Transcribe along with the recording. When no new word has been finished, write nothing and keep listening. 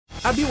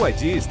A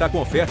BYD está com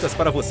ofertas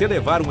para você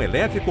levar um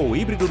elétrico ou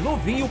híbrido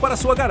novinho para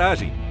sua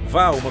garagem.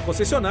 Vá a uma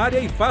concessionária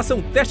e faça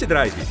um test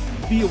drive.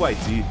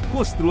 BYD,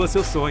 construa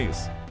seus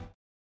sonhos.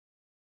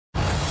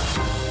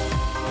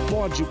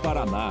 Pod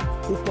Paraná,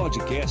 o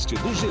podcast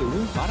do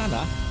G1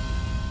 Paraná.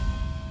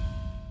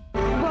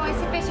 Bom,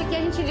 esse peixe aqui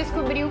a gente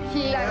descobriu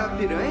que... É a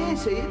piranha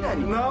esse aí,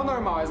 Dani? Não,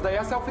 normal. Essa daí é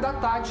a selfie da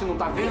Tati, não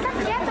tá vendo?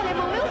 Fica quieto,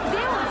 alemão. Meu Deus!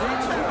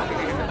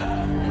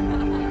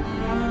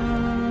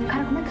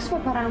 Cara, como é que isso foi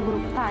parar no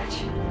grupo,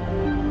 Tati?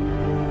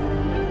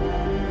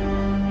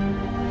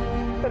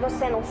 Foi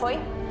você, não foi?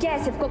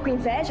 Você ficou com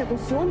inveja, com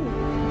ciúme?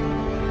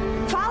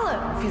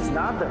 Fala! Não fiz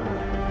nada.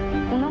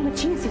 O Nando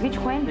tinha esse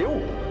vídeo com ele? Eu?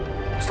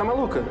 Você tá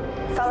maluca?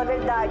 Fala a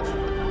verdade.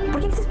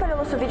 Por que você espalhou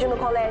nosso vídeo no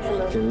colégio,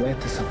 Nando?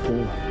 Deleta essa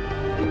porra.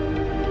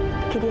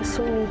 Queria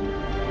sumir.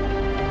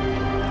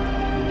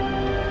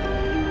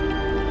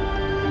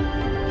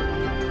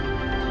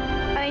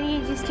 A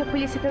Aninha disse que a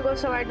polícia pegou o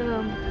celular do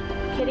Nando.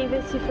 Querem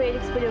ver se foi ele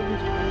que espalhou o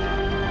vídeo.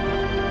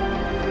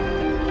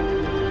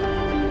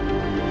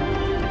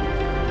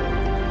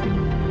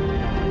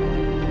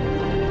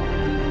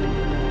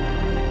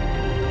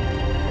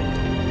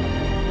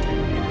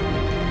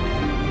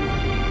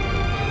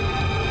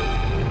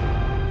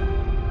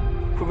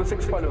 Foi você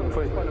que espalhou, não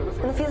foi?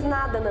 Não fiz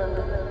nada,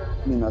 Nando.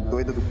 Menina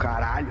doida do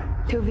caralho.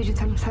 Teu vídeo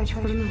tá no site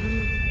pornô.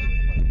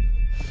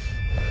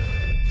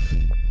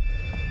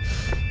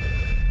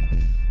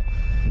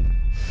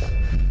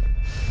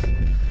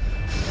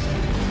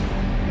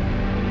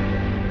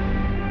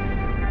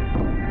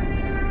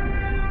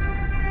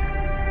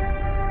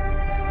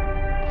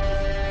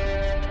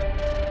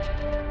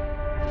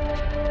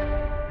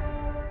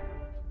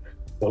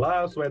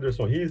 Olá, eu sou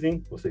Ederson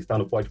Rising, você está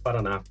no Pod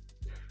Paraná.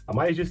 Há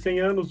mais de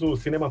 100 anos, o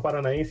cinema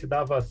paranaense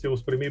dava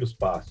seus primeiros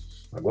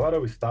passos. Agora,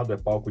 o estado é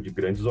palco de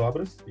grandes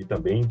obras e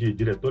também de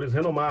diretores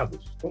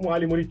renomados, como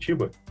Ali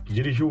Muritiba, que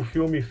dirigiu o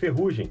filme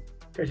Ferrugem,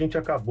 que a gente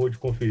acabou de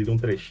conferir um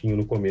trechinho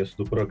no começo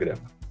do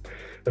programa.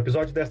 No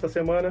episódio desta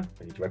semana,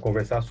 a gente vai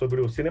conversar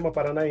sobre o cinema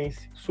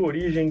paranaense, sua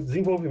origem,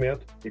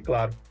 desenvolvimento e,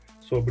 claro,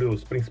 sobre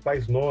os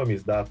principais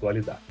nomes da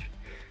atualidade.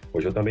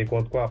 Hoje eu também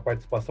conto com a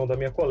participação da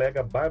minha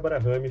colega Bárbara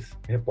Rames,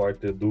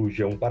 repórter do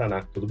G1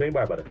 Paraná. Tudo bem,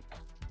 Bárbara?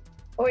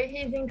 Oi,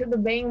 Rizen, tudo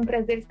bem? Um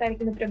prazer estar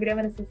aqui no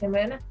programa nessa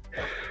semana.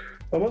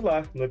 Vamos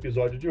lá, no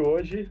episódio de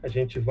hoje a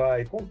gente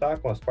vai contar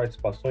com as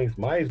participações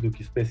mais do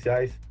que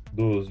especiais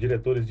dos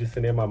diretores de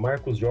cinema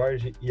Marcos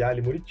Jorge e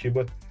Ali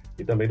Muritiba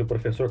e também do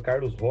professor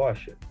Carlos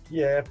Rocha,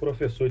 que é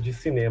professor de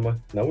cinema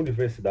na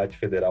Universidade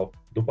Federal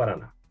do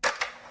Paraná.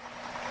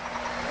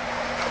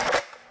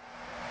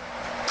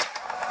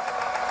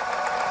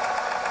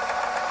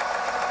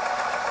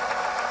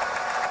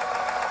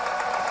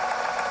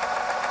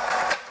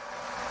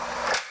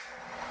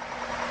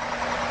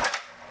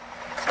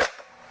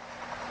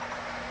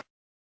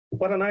 O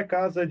Paraná é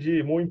casa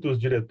de muitos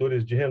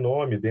diretores de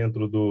renome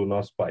dentro do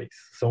nosso país.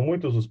 São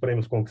muitos os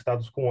prêmios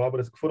conquistados com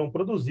obras que foram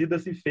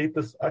produzidas e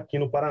feitas aqui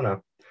no Paraná.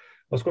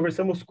 Nós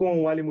conversamos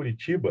com o Ali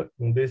Muritiba,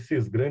 um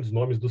desses grandes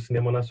nomes do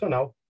cinema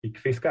nacional e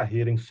que fez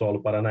carreira em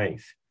solo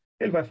paranaense.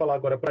 Ele vai falar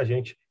agora para a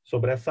gente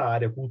sobre essa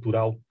área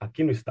cultural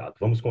aqui no estado.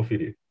 Vamos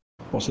conferir.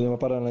 Bom, o cinema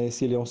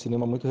paranaense ele é um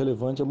cinema muito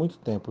relevante há muito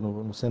tempo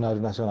no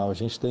cenário nacional. A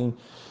gente tem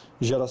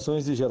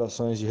gerações e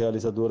gerações de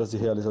realizadoras e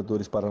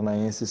realizadores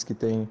paranaenses que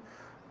têm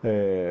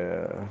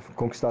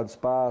conquistado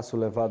espaço,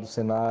 levado o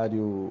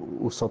cenário,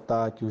 o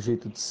sotaque, o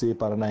jeito de ser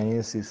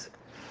paranaenses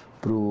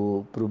para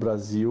o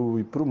Brasil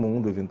e para o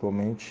mundo,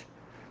 eventualmente.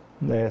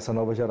 Essa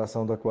nova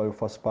geração da qual eu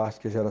faço parte,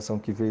 que é a geração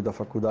que veio da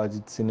faculdade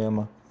de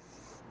cinema,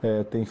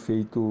 tem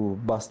feito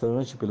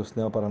bastante pelo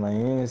cinema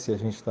paranaense.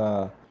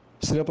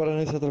 O cinema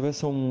paranaense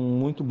atravessa um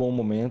muito bom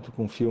momento,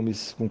 com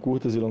filmes, com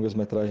curtas e longas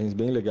metragens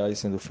bem legais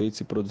sendo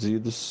feitos e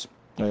produzidos.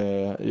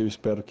 Eu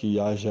espero que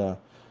haja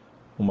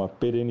uma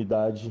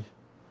perenidade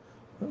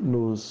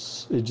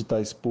nos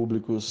editais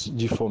públicos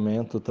de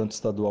fomento, tanto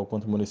estadual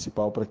quanto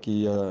municipal, para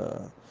que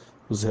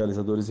os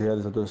realizadores e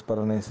realizadoras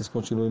paranaenses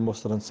continuem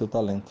mostrando seu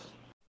talento.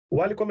 O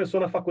Ali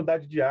começou na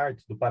Faculdade de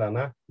Artes do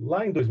Paraná,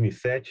 lá em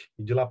 2007,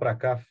 e de lá para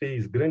cá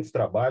fez grandes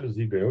trabalhos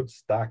e ganhou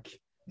destaque,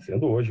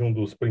 sendo hoje um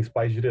dos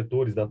principais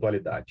diretores da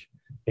atualidade.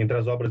 Entre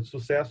as obras de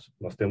sucesso,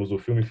 nós temos o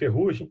filme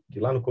Ferrugem,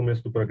 que lá no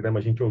começo do programa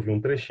a gente ouviu um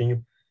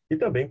trechinho, e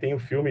também tem o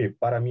filme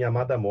Para Minha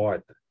Amada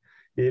Morta.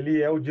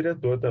 Ele é o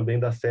diretor também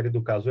da série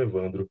do Caso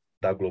Evandro,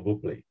 da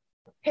Globoplay.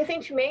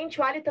 Recentemente,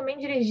 o Ali também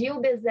dirigiu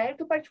O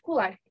Deserto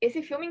Particular.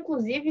 Esse filme,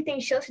 inclusive,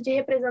 tem chance de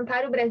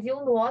representar o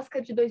Brasil no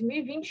Oscar de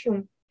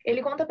 2021.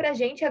 Ele conta pra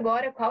gente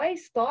agora qual é a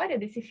história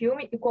desse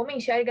filme e como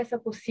enxerga essa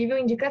possível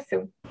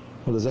indicação.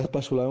 O Deserto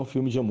Particular é um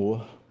filme de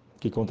amor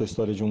que conta a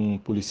história de um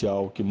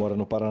policial que mora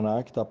no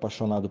Paraná, que está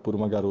apaixonado por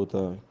uma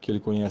garota que ele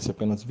conhece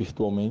apenas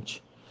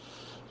virtualmente,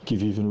 que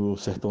vive no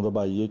sertão da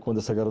Bahia, e quando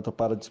essa garota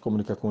para de se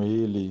comunicar com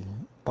ele,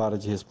 para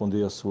de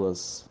responder às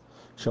suas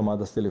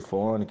chamadas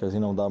telefônicas e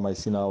não dá mais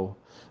sinal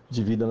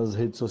de vida nas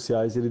redes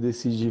sociais, ele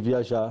decide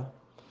viajar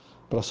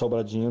para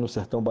Sobradinho, no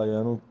sertão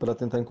baiano, para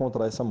tentar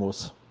encontrar essa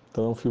moça.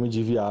 Então é um filme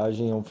de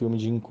viagem, é um filme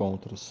de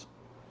encontros.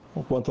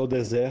 Quanto ao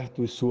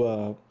Deserto e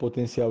sua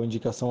potencial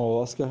indicação ao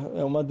Oscar,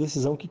 é uma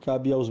decisão que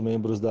cabe aos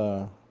membros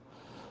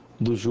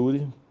do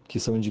júri, que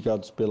são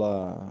indicados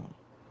pela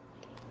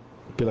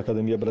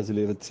Academia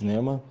Brasileira de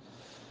Cinema.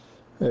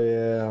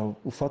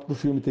 O fato do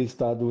filme ter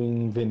estado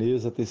em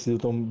Veneza, ter sido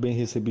tão bem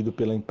recebido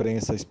pela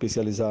imprensa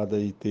especializada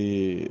e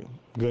ter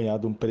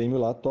ganhado um prêmio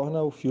lá,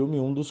 torna o filme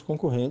um dos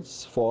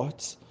concorrentes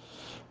fortes,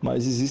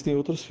 mas existem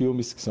outros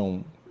filmes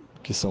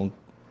que são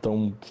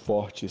tão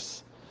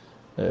fortes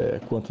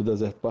quanto o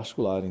Deserto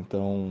Particular,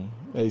 então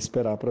é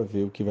esperar para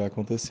ver o que vai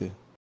acontecer.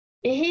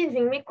 E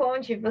Rizin, me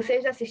conte,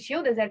 você já assistiu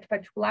o Deserto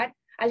Particular?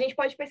 A gente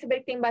pode perceber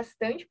que tem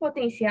bastante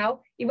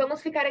potencial e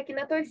vamos ficar aqui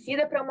na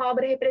torcida para uma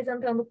obra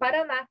representando o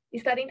Paraná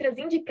estar entre as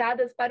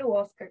indicadas para o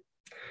Oscar.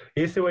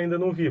 Esse eu ainda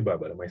não vi,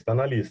 Bárbara, mas está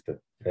na lista.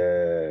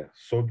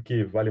 Soube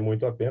que vale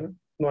muito a pena,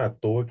 não é à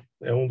toa que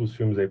é um dos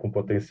filmes aí com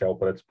potencial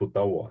para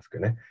disputar o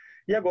Oscar, né?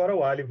 E agora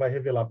o Ali vai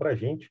revelar para a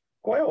gente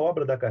qual é a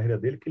obra da carreira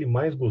dele que ele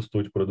mais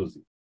gostou de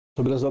produzir.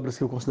 Sobre as obras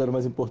que eu considero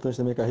mais importantes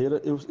da minha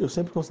carreira, eu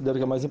sempre considero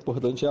que a mais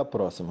importante é a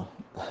próxima.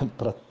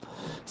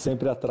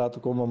 Sempre a trato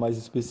como a mais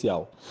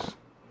especial.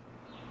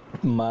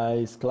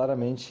 Mas,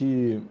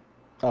 claramente,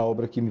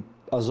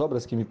 as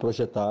obras que me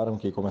projetaram,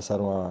 que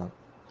começaram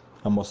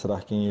a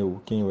mostrar quem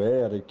eu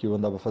era e o que eu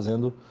andava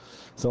fazendo,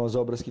 são as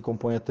obras que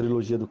compõem a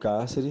trilogia do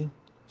Cárcere,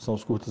 são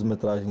os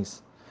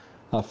curtas-metragens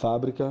A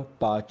Fábrica,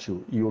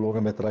 Pátio e o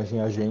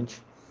longa-metragem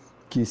Agente,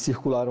 que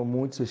circularam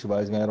muitos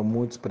festivais, ganharam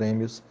muitos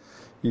prêmios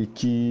e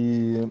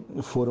que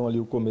foram ali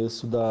o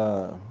começo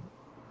da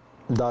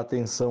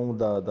atenção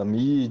da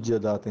mídia,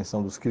 da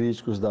atenção dos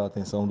críticos, da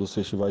atenção dos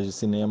festivais de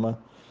cinema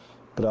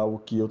para o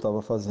que eu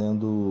estava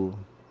fazendo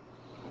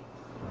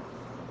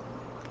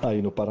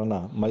aí no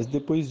Paraná. Mas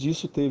depois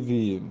disso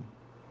teve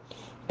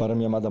Para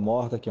Minha Amada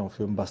Morta, que é um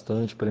filme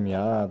bastante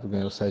premiado,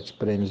 ganhou 7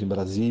 prêmios em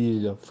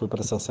Brasília, foi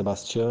para São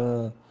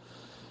Sebastião,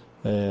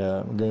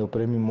 ganhou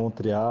prêmio em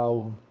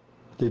Montreal.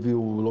 Teve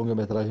o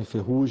longa-metragem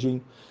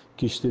Ferrugem,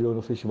 que estreou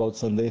no Festival de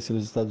Sundance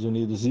nos Estados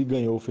Unidos e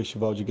ganhou o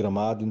Festival de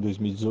Gramado em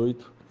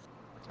 2018.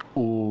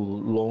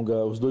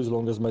 Os 2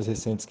 longas mais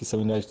recentes, que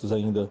são inéditos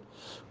ainda,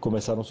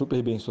 começaram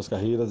super bem em suas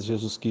carreiras.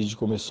 Jesus Kid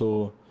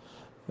começou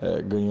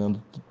ganhando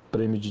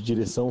prêmio de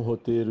direção,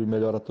 roteiro e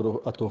melhor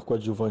ator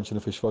coadjuvante no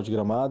Festival de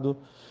Gramado,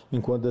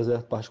 enquanto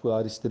Deserto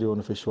Particular estreou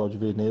no Festival de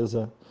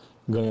Veneza,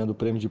 ganhando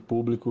prêmio de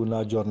público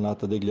na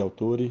Giornata degli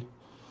Autori.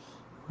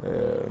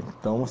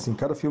 Então, assim,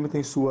 cada filme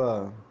tem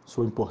sua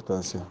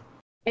importância.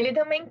 Ele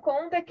também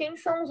conta quem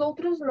são os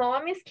outros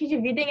nomes que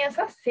dividem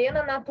essa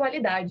cena na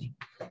atualidade.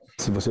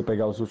 Se você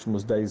pegar os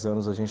últimos 10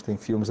 anos, a gente tem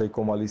filmes aí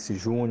como Alice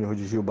Júnior,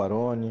 de Gil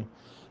Baroni,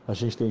 a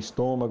gente tem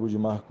Estômago, de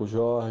Marco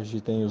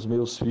Jorge, tem os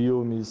meus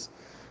filmes,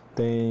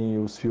 tem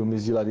os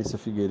filmes de Larissa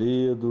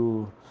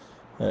Figueiredo,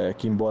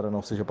 que embora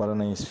não seja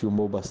paranaense,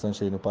 filmou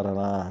bastante aí no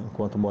Paraná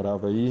enquanto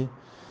morava aí,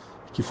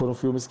 que foram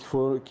filmes que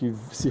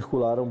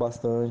circularam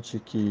bastante,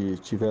 que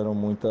tiveram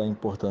muita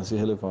importância e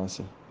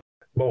relevância.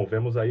 Bom,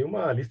 vemos aí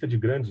uma lista de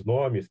grandes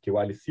nomes que o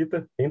Ali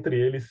cita, entre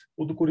eles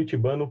o do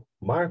curitibano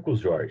Marcos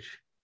Jorge.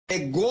 É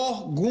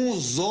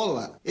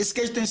Gorgonzola. Esse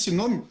queijo tem esse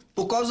nome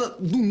por causa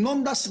do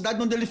nome da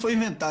cidade onde ele foi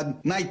inventado,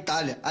 na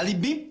Itália, ali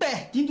bem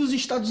pertinho dos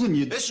Estados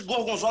Unidos. Esse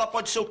Gorgonzola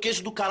pode ser o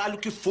queijo do caralho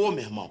que for,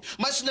 meu irmão.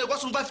 Mas esse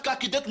negócio não vai ficar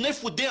aqui dentro nem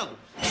fudendo.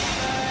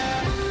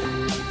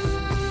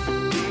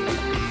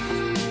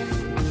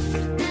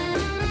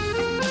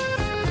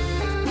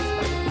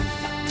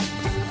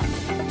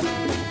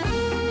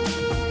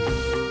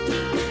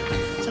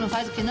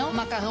 Faz o que não?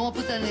 Macarrão ou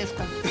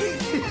putanesca?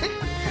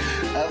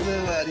 Ave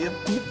Maria,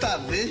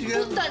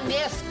 putanesca?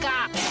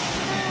 Putanesca!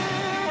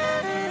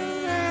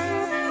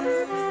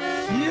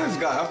 E as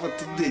garrafas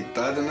tudo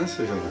deitadas, né,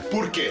 seu Jorge?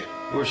 Por quê?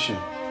 Oxe,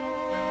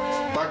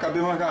 pra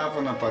caber uma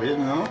garrafa na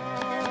parede, não?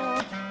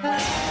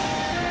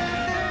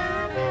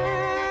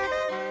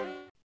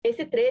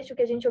 Esse trecho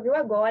que a gente ouviu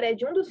agora é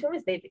de um dos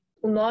filmes dele.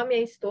 O nome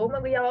é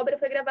Estômago e a obra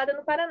foi gravada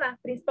no Paraná,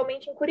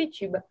 principalmente em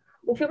Curitiba.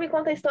 O filme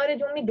conta a história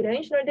de um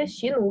migrante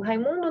nordestino, o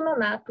Raimundo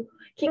Nonato,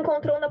 que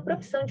encontrou na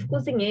profissão de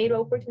cozinheiro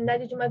a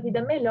oportunidade de uma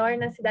vida melhor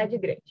na cidade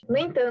grande. No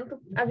entanto,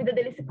 a vida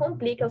dele se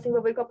complica ao se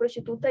envolver com a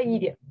prostituta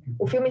Íria.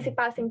 O filme se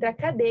passa entre a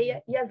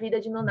cadeia e a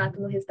vida de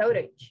Nonato no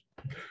restaurante.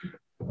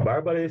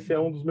 Bárbara, esse é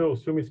um dos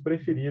meus filmes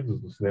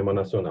preferidos do cinema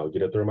nacional. O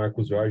diretor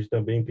Marcos Jorge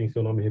também tem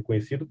seu nome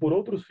reconhecido por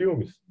outros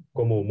filmes,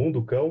 como O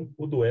Mundo Cão,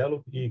 O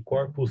Duelo e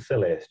Corpos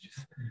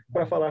Celestes.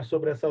 Para falar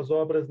sobre essas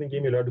obras,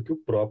 ninguém melhor do que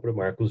o próprio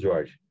Marcos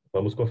Jorge.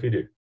 Vamos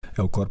conferir.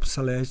 O Corpos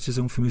Celestes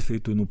é um filme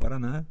feito no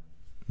Paraná,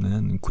 né,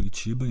 em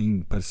Curitiba,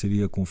 em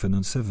parceria com o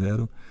Fernando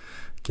Severo,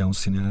 que é um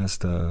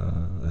cineasta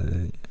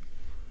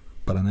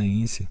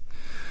paranaense,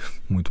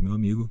 muito meu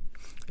amigo.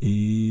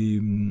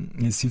 E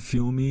esse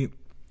filme,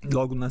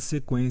 logo na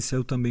sequência,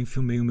 eu também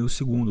filmei o meu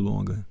segundo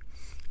longa,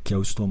 que é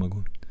O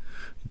Estômago.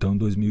 Então, em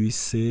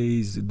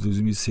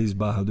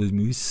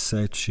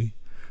 2006/2007,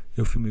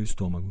 eu filmei O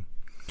Estômago.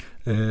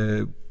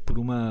 Por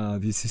uma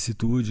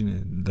vicissitude,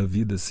 né, da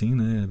vida, assim,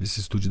 né, a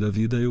vicissitude da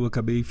vida, eu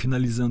acabei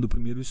finalizando o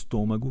primeiro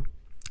Estômago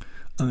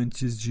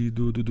antes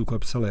do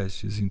Corpos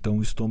Celestes. Então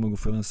o Estômago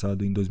foi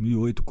lançado em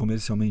 2008,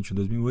 comercialmente em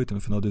 2008,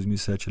 no final de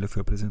 2007 ele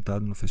foi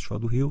apresentado no Festival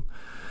do Rio,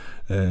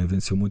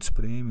 venceu muitos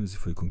prêmios e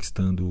foi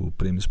conquistando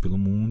prêmios pelo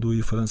mundo,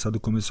 e foi lançado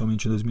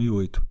comercialmente em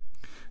 2008.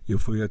 Eu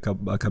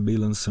acabei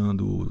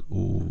lançando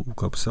o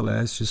Corpos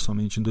Celestes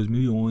somente em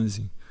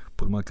 2011,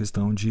 por uma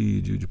questão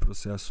de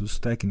processos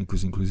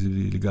técnicos,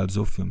 inclusive ligados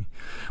ao filme.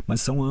 Mas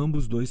são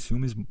ambos dois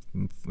filmes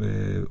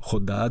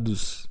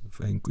rodados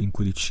em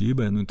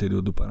Curitiba, no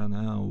interior do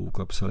Paraná, o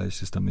Corpos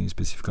Celestes também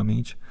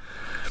especificamente.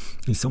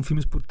 E são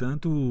filmes,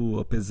 portanto,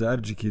 apesar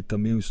de que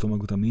também o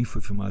Estômago também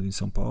foi filmado em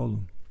São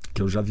Paulo,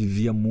 que eu já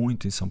vivia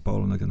muito em São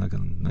Paulo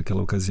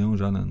naquela ocasião,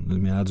 já nos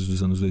meados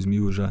dos anos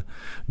 2000, eu já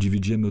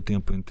dividia meu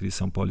tempo entre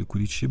São Paulo e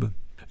Curitiba.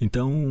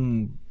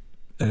 Então,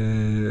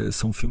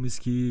 são filmes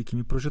que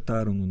me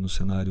projetaram no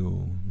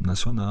cenário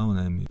nacional,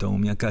 né? Então,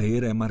 minha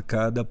carreira é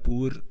marcada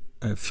por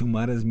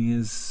filmar as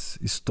minhas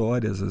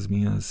histórias, as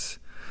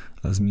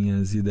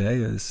minhas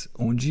ideias,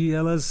 onde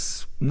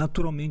elas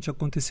naturalmente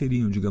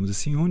aconteceriam, digamos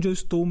assim, onde eu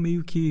estou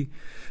meio que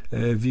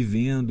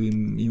vivendo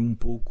e um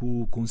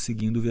pouco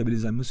conseguindo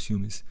viabilizar meus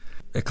filmes.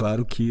 É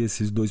claro que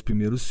esses dois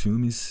primeiros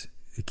filmes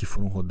que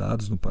foram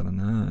rodados no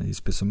Paraná,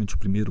 especialmente o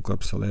primeiro,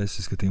 Corpos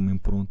Celestes, que tem uma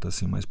impronta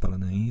assim, mais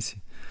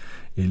paranaense,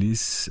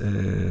 eles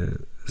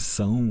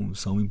são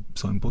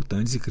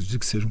importantes e acredito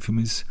que sejam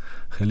filmes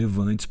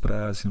relevantes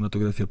para a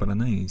cinematografia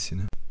paranaense,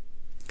 né?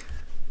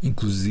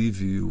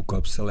 Inclusive, o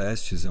Corpos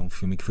Celestes é um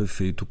filme que foi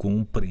feito com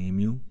um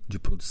prêmio de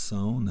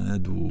produção, né,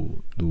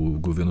 do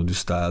governo do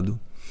estado.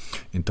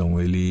 Então,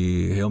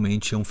 ele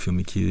realmente é um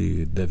filme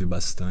que deve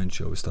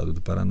bastante ao estado do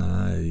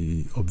Paraná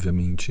e,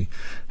 obviamente,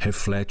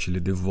 reflete,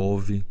 ele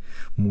devolve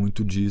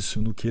muito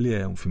disso no que ele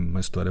é. Um filme, uma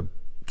história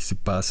que se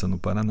passa no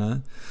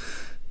Paraná,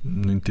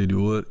 no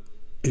interior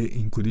e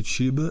em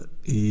Curitiba,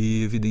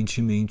 e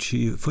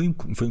evidentemente foi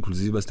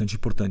inclusive bastante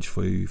importante.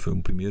 Foi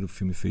um primeiro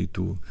filme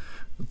feito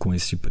com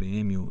esse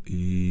prêmio,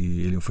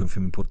 e ele foi um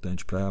filme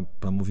importante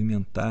para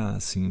movimentar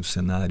assim, o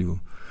cenário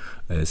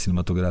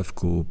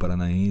cinematográfico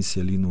paranaense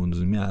ali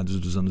nos meados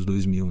dos anos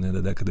 2000, né, da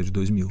década de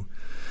 2000.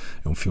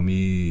 É um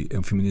filme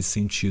nesse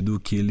sentido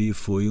que ele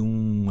foi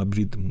um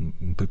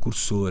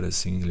precursor,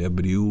 assim, ele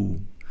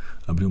abriu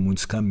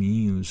muitos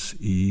caminhos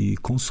e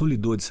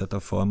consolidou, de certa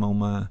forma,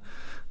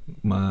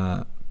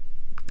 uma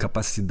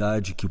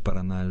capacidade que o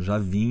Paraná já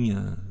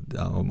vinha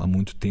há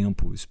muito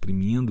tempo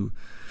exprimindo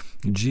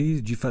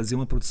de fazer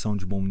uma produção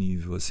de bom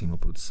nível, assim, uma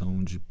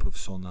produção de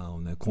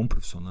profissional, né, com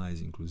profissionais,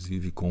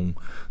 inclusive,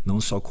 não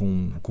só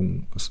com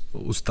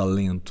os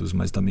talentos,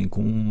 mas também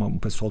com um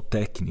pessoal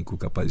técnico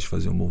capaz de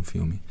fazer um bom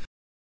filme.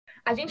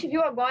 A gente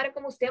viu agora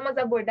como os temas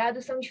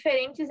abordados são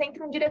diferentes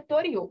entre um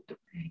diretor e outro.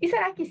 E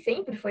será que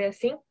sempre foi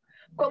assim?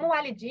 Como o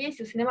Ali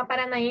disse, o cinema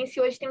paranaense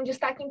hoje tem um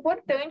destaque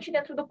importante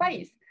dentro do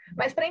país.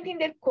 Mas para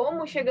entender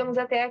como chegamos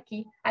até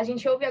aqui, a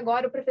gente ouve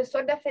agora o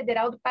professor da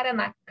Federal do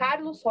Paraná,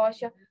 Carlos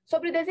Rocha,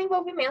 sobre o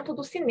desenvolvimento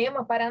do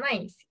cinema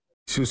paranaense.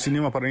 Se o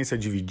cinema paranaense é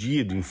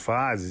dividido em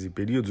fases e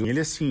períodos, ele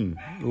é sim,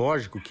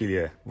 lógico que ele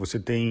é. Você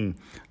tem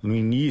no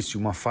início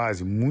uma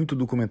fase muito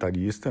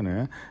documentarista,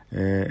 né,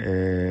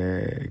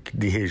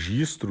 de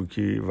registro,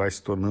 que vai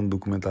se tornando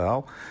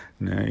documental,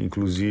 né,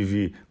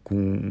 inclusive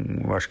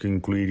eu acho que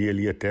incluiria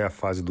ali até a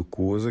fase do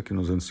Koza, que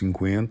nos anos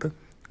 50,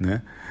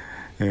 né,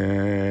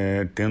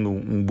 tendo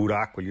um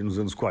buraco ali nos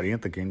anos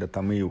 40, que ainda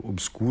está meio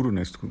obscuro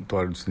na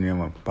história do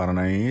cinema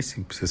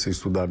paranaense, precisa ser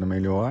estudado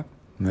melhor,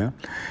 né?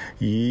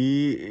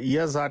 E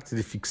as artes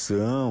de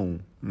ficção,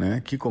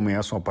 né, que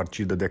começam a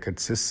partir da década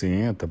de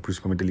 60,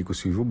 principalmente ali com o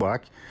Silvio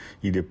Bach,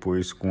 e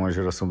depois com a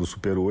geração do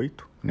Super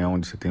 8, né,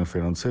 onde você tem o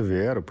Fernando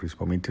Severo,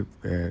 principalmente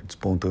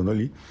despontando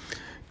ali.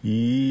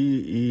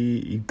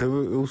 Então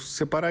eu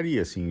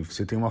separaria, assim,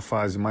 você tem uma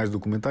fase mais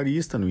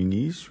documentarista no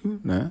início,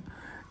 né,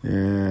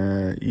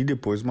 e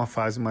depois uma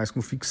fase mais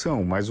com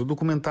ficção, mas o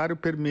documentário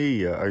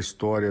permeia a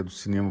história do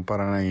cinema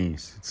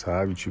paranaense,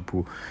 sabe,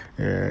 tipo,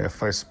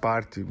 faz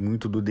parte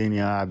muito do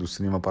DNA do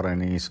cinema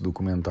paranaense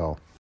documental.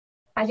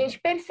 A gente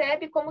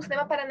percebe como o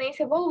cinema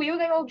paranaense evoluiu e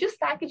ganhou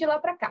destaque de lá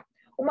para cá.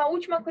 Uma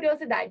última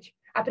curiosidade: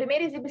 a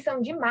primeira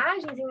exibição de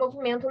imagens em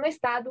movimento no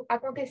estado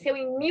aconteceu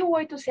em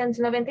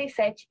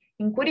 1897,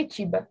 em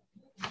Curitiba.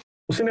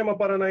 O cinema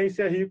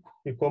paranaense é rico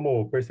e,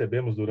 como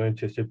percebemos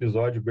durante este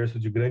episódio, berço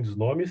de grandes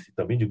nomes e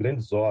também de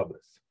grandes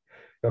obras.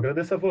 Eu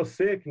agradeço a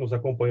você que nos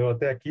acompanhou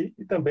até aqui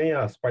e também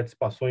as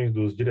participações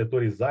dos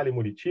diretores Ali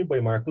Muritiba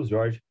e Marcos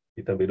Jorge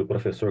e também do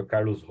professor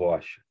Carlos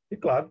Rocha. E,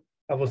 claro,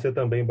 a você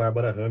também,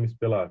 Bárbara Rames,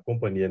 pela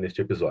companhia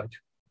neste episódio.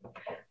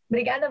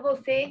 Obrigada a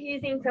você,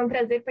 Rizin. Foi um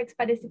prazer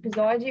participar desse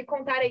episódio e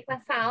contar aí com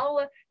essa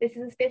aula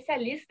desses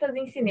especialistas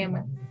em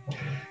cinema.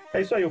 É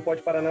isso aí, o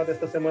Pode Paraná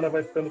desta semana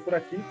vai ficando por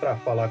aqui. Para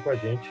falar com a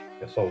gente,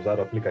 é só usar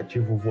o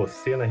aplicativo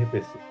Você na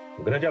RPC.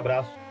 Um grande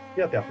abraço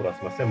e até a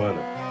próxima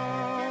semana.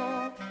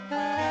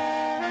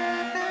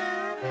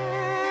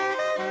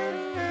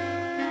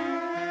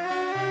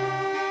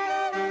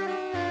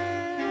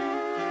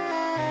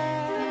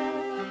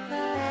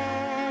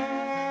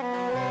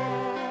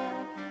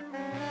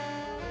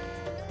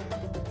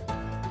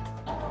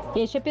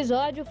 Este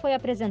episódio foi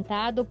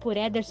apresentado por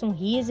Ederson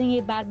Risen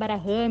e Bárbara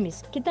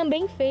Rames, que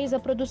também fez a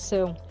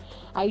produção.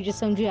 A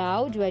edição de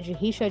áudio é de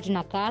Richard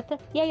Nakata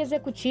e a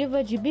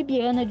executiva de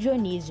Bibiana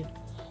Dionísio.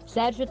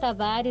 Sérgio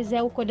Tavares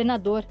é o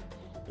coordenador.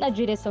 Na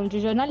direção de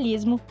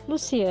jornalismo,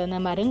 Luciana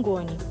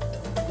Marangoni.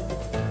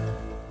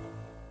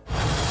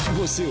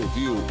 Você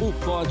ouviu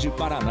o Pod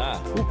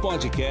Paraná, o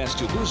podcast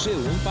do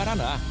G1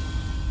 Paraná.